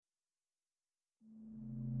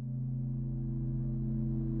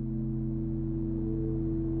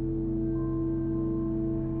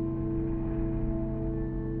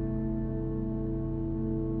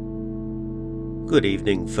Good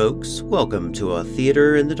evening, folks. Welcome to A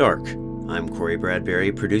Theater in the Dark. I'm Corey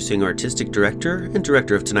Bradbury, producing artistic director and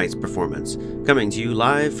director of tonight's performance, coming to you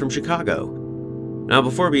live from Chicago. Now,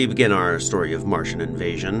 before we begin our story of Martian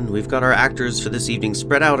invasion, we've got our actors for this evening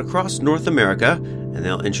spread out across North America, and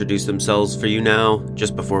they'll introduce themselves for you now,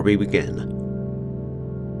 just before we begin.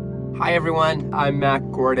 Hi everyone, I'm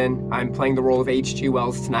Matt Gordon. I'm playing the role of H.G.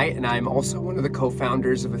 Wells tonight, and I'm also one of the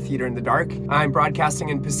co-founders of A Theater in the Dark. I'm broadcasting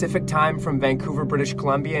in Pacific Time from Vancouver, British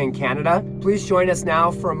Columbia in Canada. Please join us now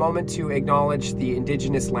for a moment to acknowledge the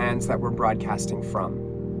Indigenous lands that we're broadcasting from.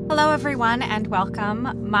 Hello everyone and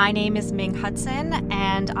welcome. My name is Ming Hudson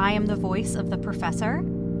and I am the voice of the Professor.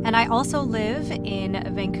 And I also live in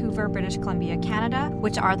Vancouver, British Columbia, Canada,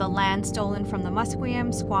 which are the lands stolen from the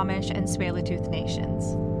Musqueam, Squamish, and Tsleil-Waututh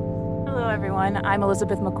nations. Hello everyone, I'm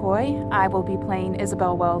Elizabeth McCoy. I will be playing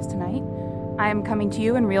Isabel Wells tonight. I am coming to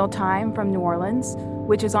you in real time from New Orleans,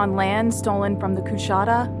 which is on land stolen from the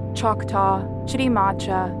Coushatta, Choctaw,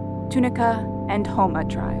 Chitimacha, Tunica, and Homa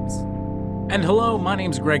tribes. And hello, my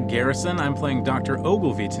name's Greg Garrison. I'm playing Dr.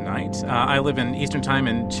 Ogilvy tonight. I live in Eastern Time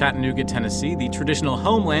in Chattanooga, Tennessee, the traditional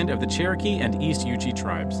homeland of the Cherokee and East Yuchi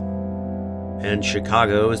tribes. And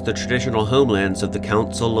Chicago is the traditional homelands of the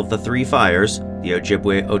Council of the Three Fires, the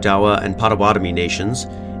Ojibwe, Odawa, and Potawatomi nations,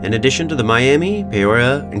 in addition to the Miami,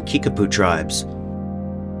 Peoria, and Kickapoo tribes.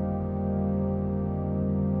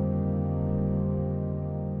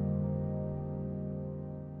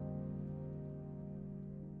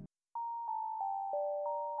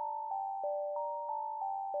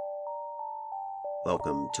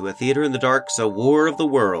 Welcome to A Theater in the Dark's A War of the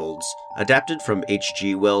Worlds, adapted from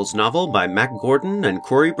H.G. Wells' novel by Matt Gordon and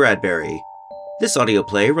Corey Bradbury. This audio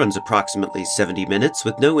play runs approximately 70 minutes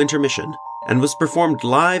with no intermission, and was performed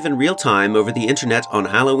live in real time over the internet on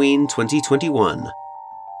Halloween 2021.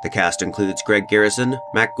 The cast includes Greg Garrison,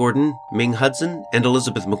 Matt Gordon, Ming Hudson, and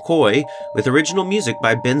Elizabeth McCoy, with original music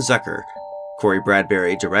by Ben Zucker. Corey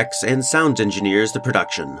Bradbury directs and sound engineers the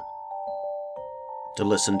production. To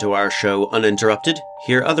listen to our show uninterrupted,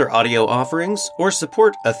 hear other audio offerings, or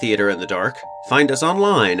support A Theater in the Dark, find us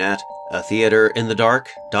online at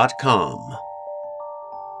atheaterinthedark.com.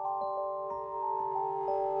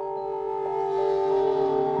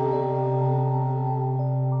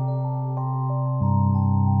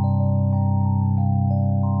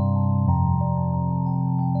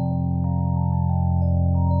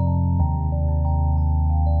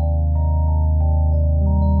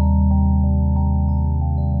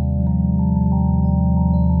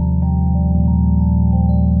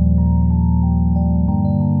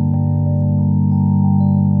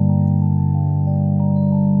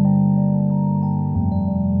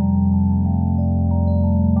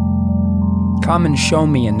 Come and show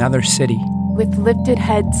me another city. With lifted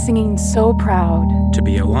heads singing so proud. To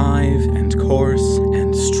be alive and coarse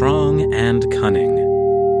and strong and cunning.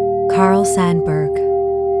 Carl Sandburg,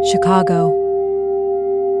 Chicago.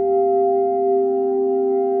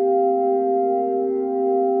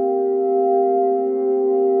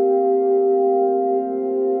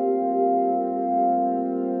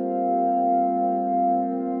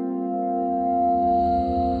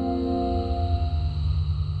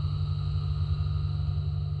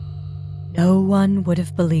 No one would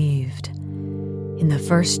have believed, in the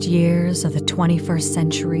first years of the 21st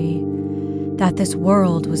century, that this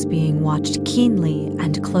world was being watched keenly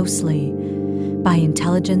and closely by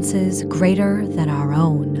intelligences greater than our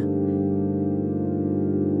own.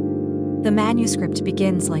 The manuscript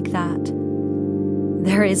begins like that.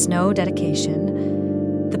 There is no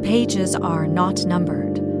dedication. The pages are not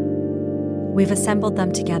numbered. We've assembled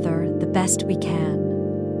them together the best we can.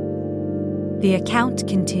 The account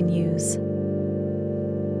continues.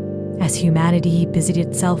 As humanity busied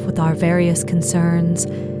itself with our various concerns,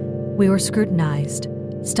 we were scrutinized,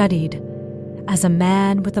 studied, as a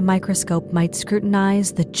man with a microscope might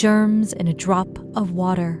scrutinize the germs in a drop of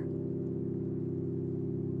water.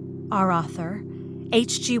 Our author,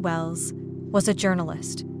 H.G. Wells, was a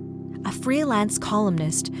journalist, a freelance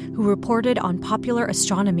columnist who reported on popular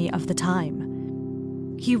astronomy of the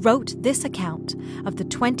time. He wrote this account of the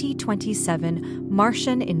 2027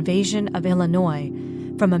 Martian invasion of Illinois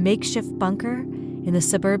from a makeshift bunker in the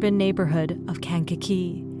suburban neighborhood of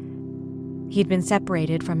Kankakee. He'd been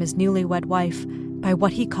separated from his newlywed wife by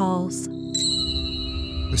what he calls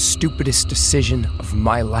The stupidest decision of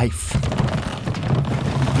my life.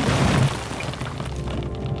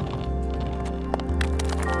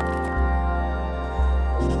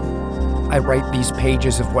 I write these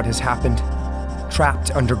pages of what has happened,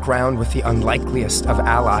 trapped underground with the unlikeliest of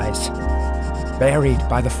allies, buried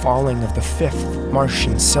by the falling of the fifth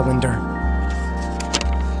Martian cylinder.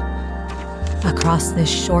 Across this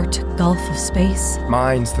short gulf of space,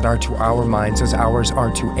 Minds that are to our minds as ours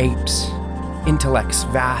are to apes. Intellects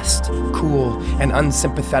vast, cool, and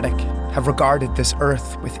unsympathetic have regarded this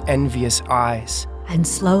earth with envious eyes. and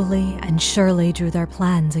slowly and surely drew their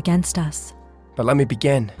plans against us. But let me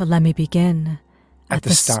begin. At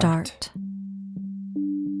the start.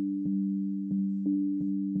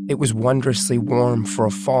 It was wondrously warm for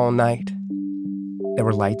a fall night. There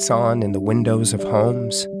were lights on in the windows of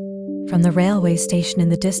homes. From the railway station in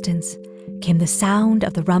the distance came the sound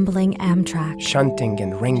of the rumbling Amtrak. Shunting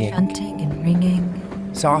and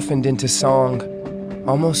ringing. Softened into song,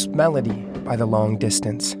 almost melody by the long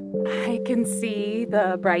distance. I can see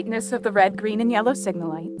the brightness of the red, green, and yellow signal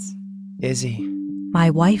lights. Izzy. My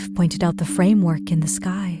wife pointed out the framework in the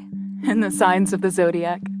sky. And the signs of the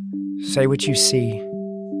zodiac. Say what you see.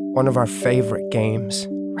 One of our favorite games.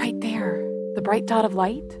 Right there. The bright dot of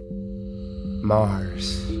light.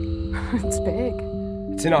 Mars. It's big.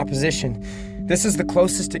 It's in opposition. This is the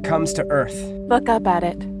closest it comes to Earth. Look up at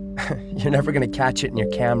it. You're never going to catch it in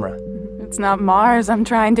your camera. It's not Mars I'm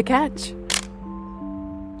trying to catch.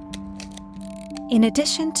 In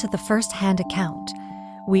addition to the first-hand account,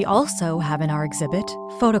 we also have in our exhibit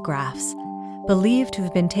photographs, believed to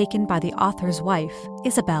have been taken by the author's wife,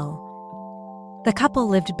 Isabel. The couple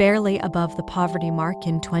lived barely above the poverty mark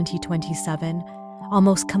in 2027,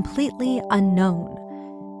 almost completely unknown.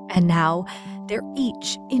 And now, they're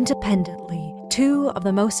each independently two of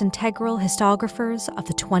the most integral historiographers of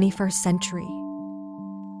the 21st century.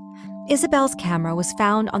 Isabel's camera was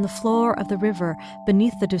found on the floor of the river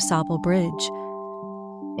beneath the DuSable Bridge.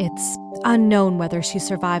 It's unknown whether she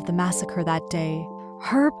survived the massacre that day.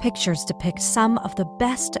 Her pictures depict some of the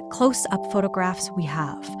best close-up photographs we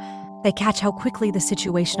have. They catch how quickly the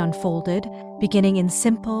situation unfolded, beginning in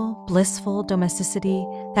simple, blissful domesticity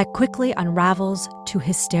that quickly unravels to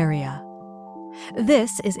hysteria.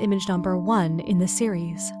 This is image number 1 in the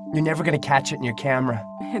series. You're never going to catch it in your camera.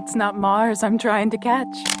 It's not Mars I'm trying to catch.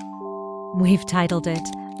 We've titled it,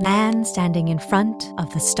 Man Standing in Front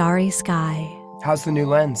of the Starry Sky. How's the new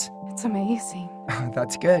lens? It's amazing.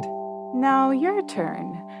 That's good. Now your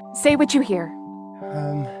turn. Say what you hear.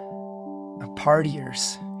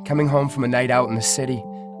 Partiers coming home from a night out in the city.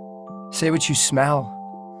 Say what you smell.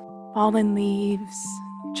 Fallen leaves,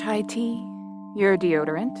 chai tea, your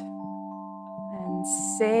deodorant. And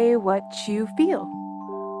say what you feel.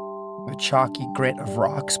 The chalky grit of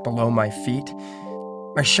rocks below my feet.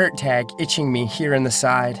 My shirt tag itching me here in the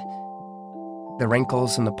side. The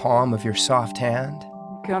wrinkles in the palm of your soft hand.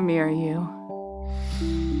 Come here, you.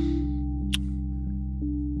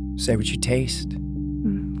 Say what you taste.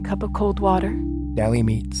 Cup of cold water. Deli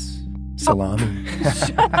meats. Salami.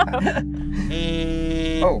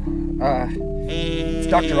 It's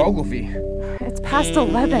Dr. Ogilvy. It's past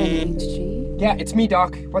 11, HG. Yeah, it's me,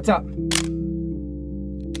 Doc. What's up?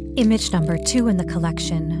 Image number 2 in the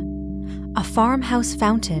collection. A farmhouse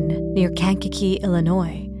fountain near Kankakee,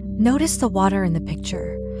 Illinois. Notice the water in the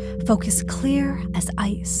picture, focused clear as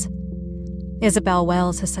ice. Isabel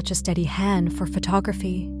Wells has such a steady hand for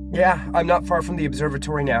photography. Yeah, I'm not far from the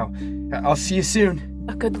observatory now. I'll see you soon.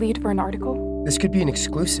 A good lead for an article? This could be an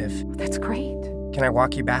exclusive. That's great. Can I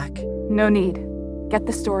walk you back? No need. Get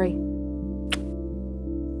the story.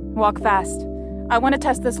 Walk fast. I want to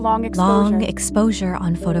test this long exposure. Long exposure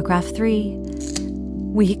on photograph 3.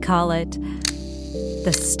 We call it,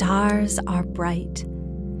 The Stars Are Bright.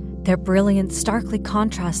 Their brilliance starkly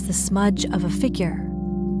contrasts the smudge of a figure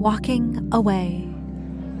walking away.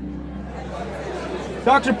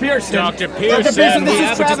 Dr. Pearson! Dr. Pearson,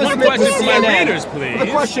 this is Travis one Smith question with for my CNN. readers, please. I have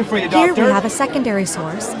a question for you, Here Doctor. we have a secondary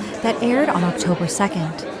source that aired on October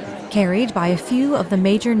 2nd, carried by a few of the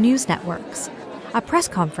major news networks. A press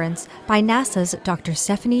conference by NASA's Dr.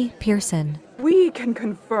 Stephanie Pearson. We can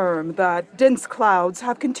confirm that dense clouds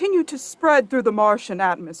have continued to spread through the Martian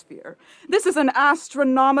atmosphere. This is an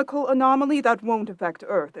astronomical anomaly that won't affect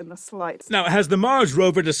Earth in the slightest. Now, has the Mars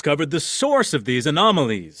rover discovered the source of these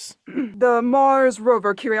anomalies? The Mars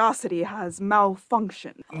rover Curiosity has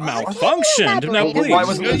malfunctioned. Malfunctioned? Now, please, Why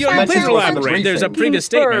wasn't this please mentioned in the elaborate. There's a briefing? previous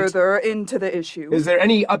statement. Further into the issue. Is there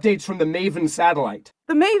any updates from the Maven satellite?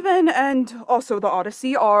 The Maven and also the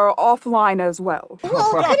Odyssey are offline as well.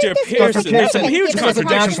 Dr. Pearson, there's some huge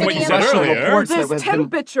contradictions from what you said earlier. This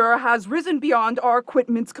temperature has risen beyond our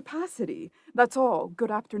equipment's capacity. That's all.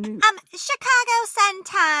 Good afternoon. Chicago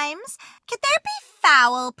Sun-Times. Could there be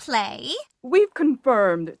foul play? We've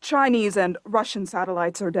confirmed Chinese and Russian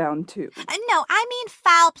satellites are down too. No, I mean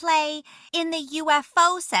foul play in the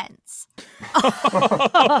UFO sense.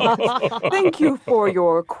 Thank you for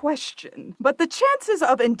your question, but the chances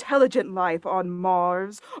of intelligent life on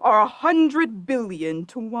Mars are 100 billion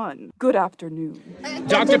to 1. Good afternoon.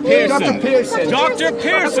 Dr. Pearson! Dr. Pearson! Dr.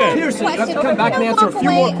 Pearson! Come back and answer a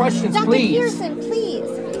few more questions, please. Dr. Pearson,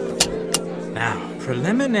 please. Now,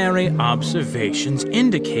 preliminary observations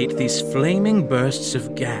indicate these flaming bursts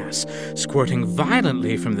of gas, squirting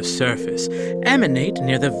violently from the surface, emanate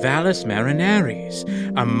near the Valles Marineris,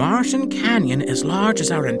 a Martian canyon as large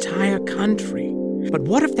as our entire country. But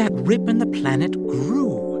what if that rip in the planet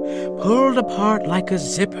grew? Pulled apart like a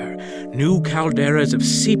zipper, new calderas of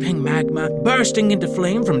seeping magma bursting into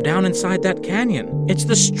flame from down inside that canyon. It's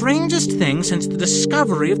the strangest thing since the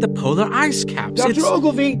discovery of the polar ice caps. Dr.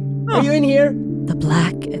 Ogilvy, are you in here? The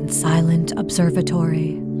black and silent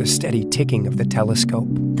observatory. The steady ticking of the telescope.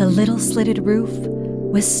 The little slitted roof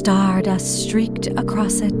with stardust streaked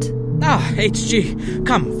across it. HG,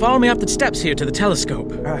 come, follow me up the steps here to the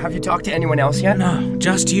telescope. Have you talked to anyone else yet? No,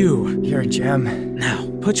 just you. You're a gem. Now,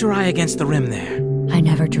 put your eye against the rim there. I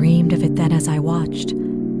never dreamed of it then as I watched.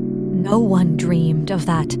 No one dreamed of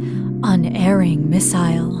that unerring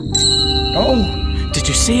missile. Oh! Did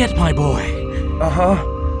you see it, my boy? Uh-huh.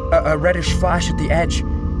 A reddish flash at the edge.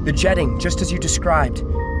 The jetting, just as you described.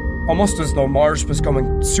 Almost as though Mars was going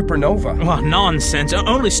supernova. Well, nonsense.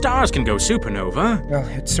 Only stars can go supernova. Well,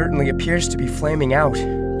 it certainly appears to be flaming out,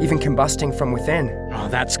 even combusting from within. Oh,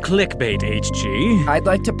 that's clickbait, HG. I'd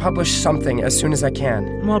like to publish something as soon as I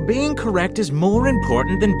can. Well, being correct is more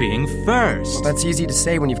important than being first. Well, that's easy to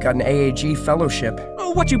say when you've got an AAG fellowship.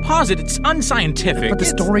 Oh, what you posit, it's unscientific. But the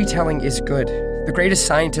storytelling is good. The greatest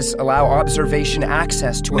scientists allow observation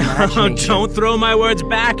access to imagination. Don't throw my words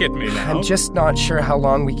back at me now. I'm just not sure how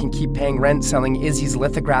long we can keep paying rent selling Izzy's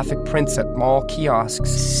lithographic prints at mall kiosks.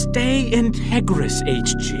 Stay integrous,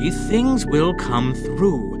 HG. Things will come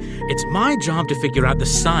through. It's my job to figure out the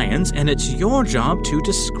science, and it's your job to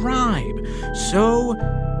describe. So,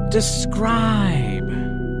 describe.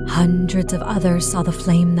 Hundreds of others saw the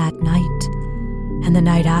flame that night, and the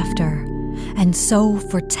night after, and so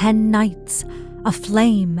for 10 nights, a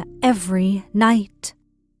flame every night.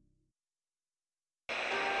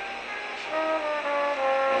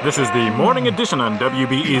 This is the morning edition on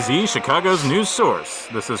WBEZ, Chicago's news source.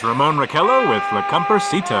 This is Ramon Raquello with La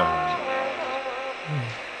Comparsita.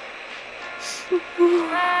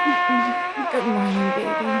 Good morning,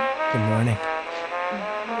 baby. Good morning.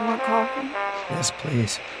 You want coffee? Yes,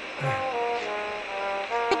 please.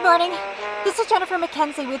 Good morning. This is Jennifer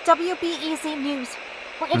McKenzie with WBEZ News.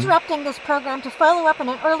 We're interrupting this program to follow up on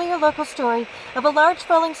an earlier local story of a large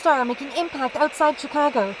falling star making impact outside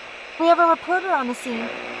Chicago. We have a reporter on the scene,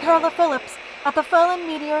 Carla Phillips, at the fallen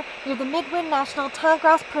meteor near the Midwin National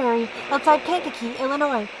Tallgrass Prairie outside Kankakee,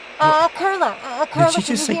 Illinois. Carla, Did you can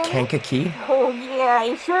just say hear me? Kankakee? Oh, yeah,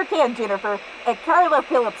 I sure can, Jennifer. Carla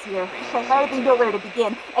Phillips here. I hardly know where to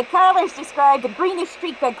begin. Carla's described a greenish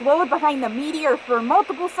streak that glowed behind the meteor for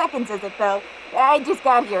multiple seconds as it fell. I just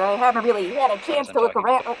got here. I haven't really had a chance to look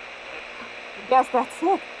around. I guess that's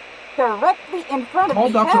it. Directly in front of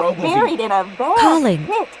me, half buried in a vast Calling.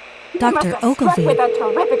 pit. Dr. It must have Ogilvy. struck with a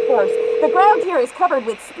terrific force. The ground here is covered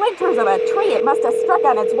with splinters of a tree. It must have struck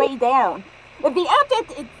on its way down. The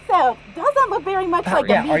object itself doesn't look very much like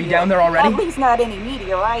a meteor. Are you down there already? At least not any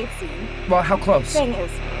meteor I've seen. Well, how close? Thing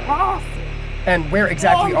is massive. And where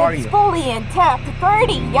exactly are It's you? fully intact,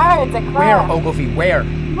 30 yards across. Where, Ogilvy, where?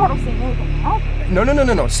 Never seen anything like it.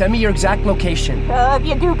 No. Send me your exact location. If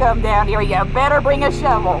you do come down here, you better bring a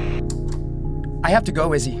shovel. I have to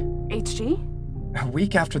go, Izzy. HG? A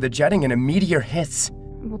week after the jetting and a meteor hits.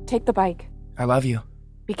 Well, take the bike. I love you.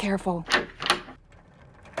 Be careful.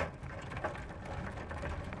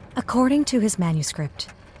 According to his manuscript,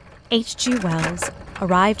 H.G. Wells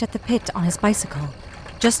arrived at the pit on his bicycle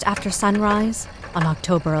just after sunrise on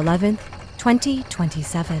October 11th,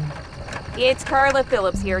 2027. It's Carla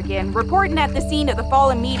Phillips here again, reporting at the scene of the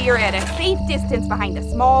fallen meteor at a safe distance behind a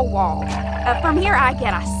small wall. From here, I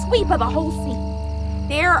get a sweep of the whole scene.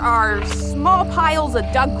 There are small piles of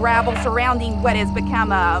dug gravel surrounding what has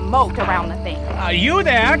become a moat around the thing. Are you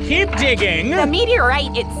there? Keep digging. The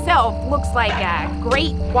meteorite itself looks like a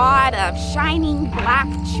great wad of shining black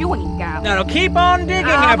chewing gum. Now keep on digging,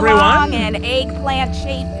 Oblong everyone. and eggplant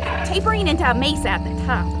shape, tapering into a mesa at the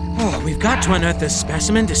top. Oh, we've got to unearth this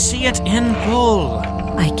specimen to see it in full.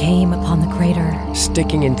 I came upon the crater.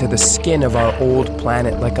 sticking into the skin of our old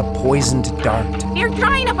planet like a poisoned dart. They're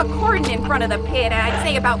drawing up a cordon in front of the pit. I'd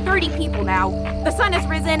say about 30 people now. The sun has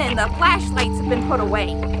risen and the flashlights have been put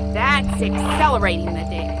away. That's accelerating the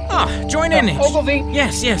dig. Ah, join in. Ogilvy?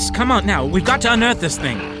 Yes, come on now. We've got to unearth this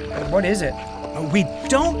thing. What is it? We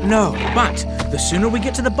don't know, but the sooner we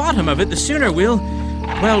get to the bottom of it, the sooner we'll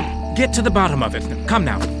get to the bottom of it. Come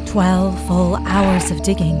now. 12 full hours of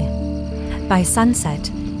digging. By sunset,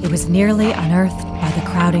 it was nearly unearthed by the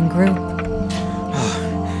crowding group.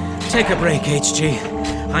 Take a break, HG.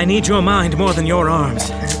 I need your mind more than your arms.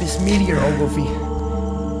 This meteor, Ogilvy.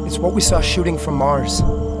 It's what we saw shooting from Mars.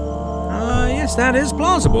 Yes, that is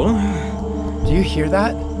plausible. Do you hear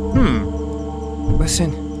that?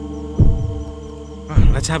 Listen.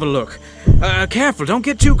 Let's have a look. Careful, don't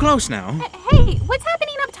get too close now. Hey, what's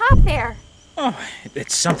happening up top there? Oh,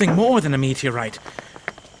 it's something more than a meteorite.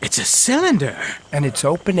 It's a cylinder. And it's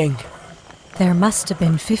opening. There must have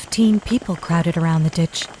been 15 people crowded around the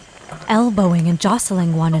ditch, elbowing and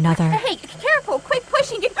jostling one another. Hey, careful, quick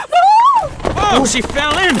pushing it. Oh, she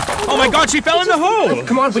fell in! Oh my God, she fell in the hole!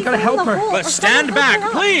 Come on, we gotta help her. Let's stand back,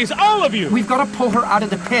 please, all of you! We've gotta pull her out of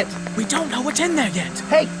the pit. We don't know what's in there yet.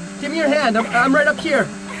 Hey, give me your hand. I'm right up here.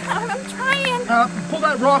 I'm trying. Pull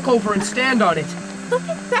that rock over and stand on it. Look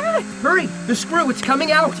at that. Hurry, the screw, it's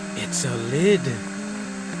coming out. It's a lid.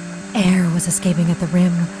 Air was escaping at the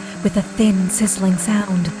rim with a thin, sizzling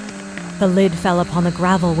sound. The lid fell upon the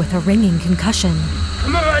gravel with a ringing concussion.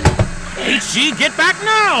 Come on! HG, get back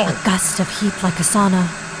now! A gust of heat like a sauna.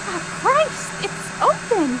 Oh, Christ, it's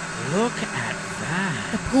open. Look at that.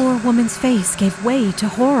 The poor woman's face gave way to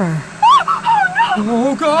horror.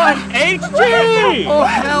 Oh, God! HG! Oh,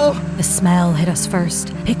 hell! The smell hit us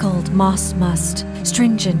first. Pickled moss must,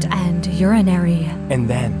 stringent and urinary. And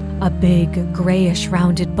then? A big, grayish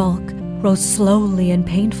rounded bulk rose slowly and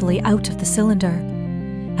painfully out of the cylinder.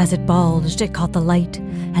 As it bulged, it caught the light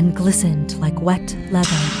and glistened like wet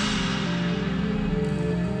leather.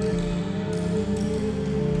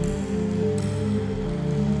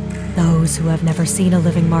 Those who have never seen a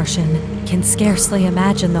living Martian can scarcely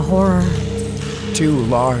imagine the horror. 2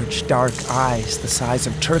 large, dark eyes the size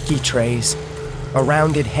of turkey trays. A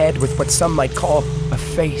rounded head with what some might call a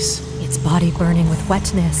face. Its body burning with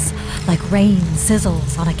wetness, like rain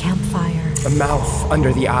sizzles on a campfire. A mouth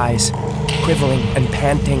under the eyes, quivering and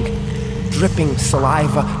panting, dripping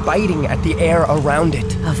saliva, biting at the air around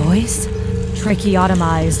it. A voice,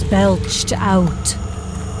 tracheotomized, belched out.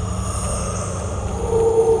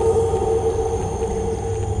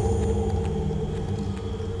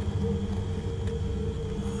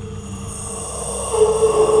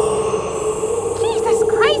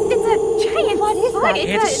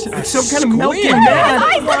 It's some kind of melting squid. man.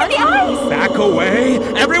 Look at the eyes! Back away!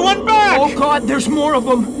 Everyone back! Oh, God, there's more of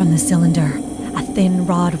them! From the cylinder, a thin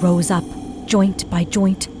rod rose up, joint by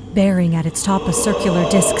joint, bearing at its top a circular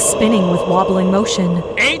disc spinning with wobbling motion.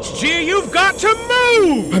 HG, you've got to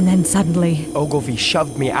move! And then suddenly, Ogilvy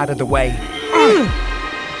shoved me out of the way.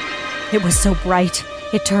 It was so bright,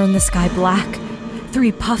 it turned the sky black.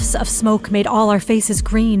 3 puffs of smoke made all our faces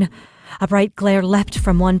green. A bright glare leapt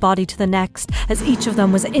from one body to the next, as each of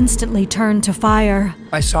them was instantly turned to fire.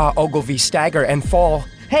 I saw Ogilvy stagger and fall.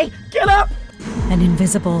 Hey, get up! An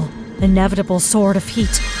invisible, inevitable sword of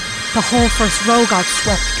heat. The whole first row got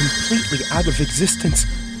swept completely out of existence.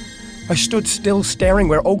 I stood still staring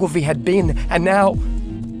where Ogilvy had been, and now,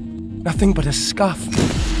 nothing but a scuff. And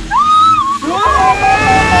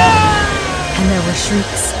there were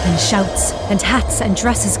shrieks and shouts, and hats and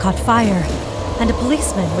dresses caught fire. And a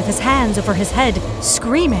policeman with his hands over his head,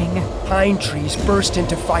 screaming. Pine trees burst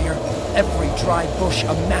into fire, every dry bush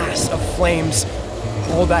a mass of flames.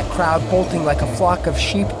 All that crowd bolting like a flock of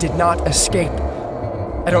sheep did not escape.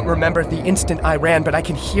 I don't remember the instant I ran, but I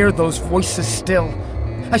can hear those voices still.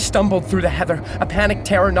 I stumbled through the heather, a panic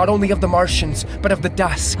terror not only of the Martians, but of the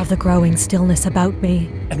dusk. Of the growing stillness about me.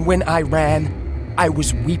 And when I ran, I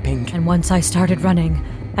was weeping. And once I started running,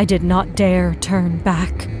 I did not dare turn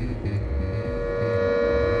back.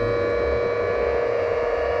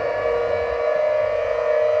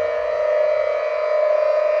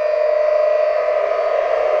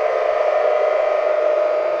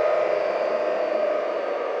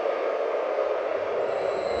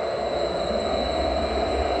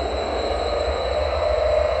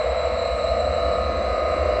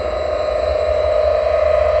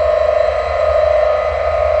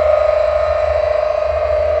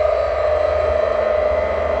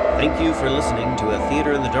 Thank you for listening to A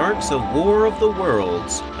Theater in the Dark's A War of the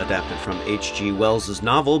Worlds, adapted from H.G. Wells'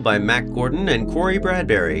 novel by Mac Gordon and Corey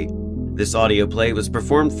Bradbury. This audio play was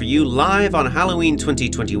performed for you live on Halloween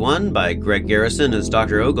 2021 by Greg Garrison as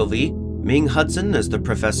Dr. Ogilvy, Ming Hudson as the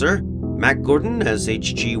Professor, Mac Gordon as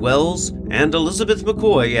H.G. Wells, and Elizabeth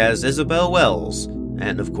McCoy as Isabel Wells.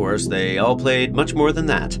 And of course, they all played much more than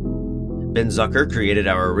that. Ben Zucker created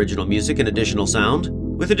our original music and additional sound,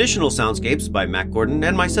 with additional soundscapes by Mac Gordon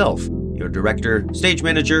and myself, your director, stage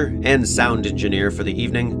manager, and sound engineer for the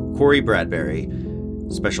evening, Corey Bradbury.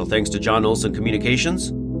 Special thanks to John Olson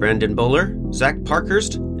Communications, Brandon Bowler, Zach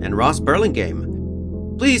Parkhurst, and Ross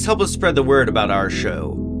Burlingame. Please help us spread the word about our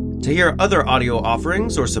show. To hear other audio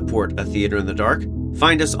offerings or support A Theater in the Dark,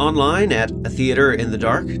 find us online at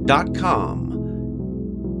atheaterinthedark.com.